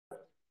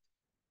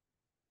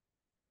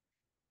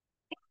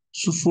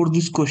So for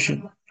this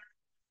question,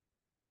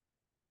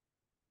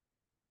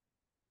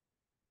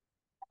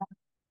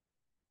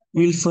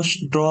 we'll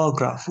first draw a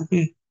graph.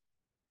 Okay.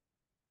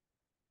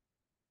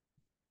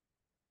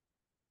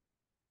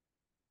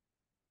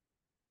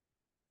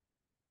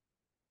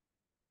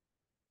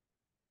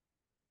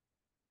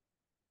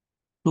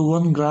 So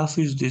one graph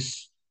is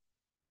this,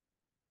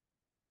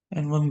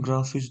 and one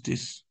graph is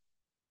this.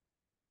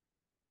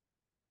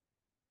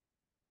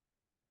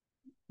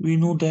 We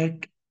know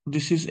that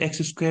this is x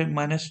squared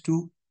minus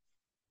 2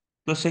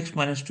 plus x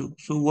minus 2.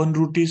 So one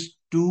root is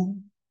 2,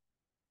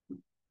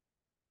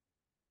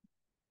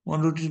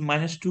 one root is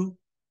minus 2,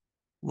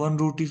 one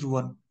root is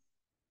 1.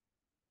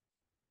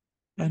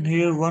 And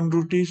here one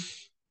root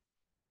is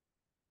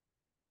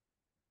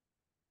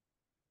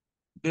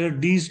where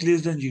d is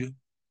less than 0.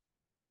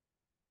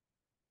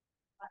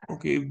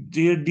 Okay,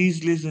 there d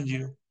is less than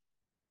 0.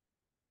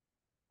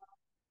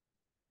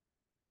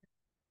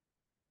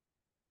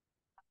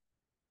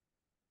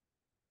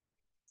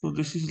 So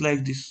this is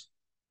like this.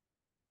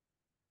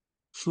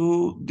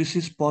 So this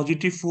is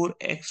positive for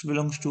x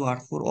belongs to R.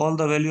 For all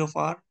the value of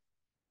R,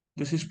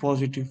 this is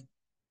positive.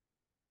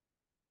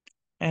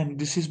 And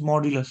this is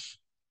modulus.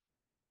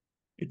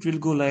 It will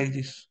go like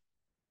this.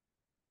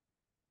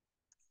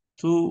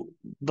 So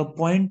the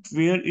point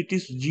where it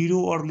is 0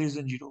 or less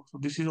than 0. So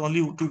this is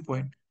only 2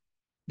 point.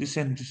 This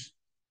and this.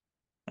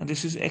 And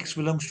this is x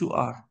belongs to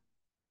R.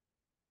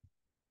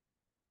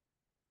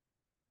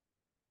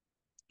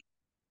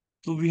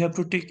 So we have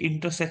to take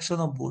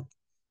intersection of both.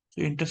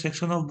 So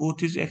intersection of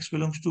both is x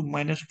belongs to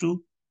minus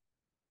 2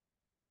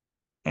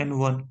 and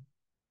 1.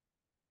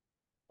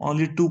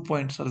 Only 2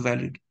 points are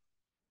valid.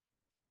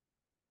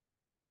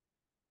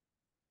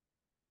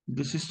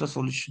 This is the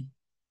solution.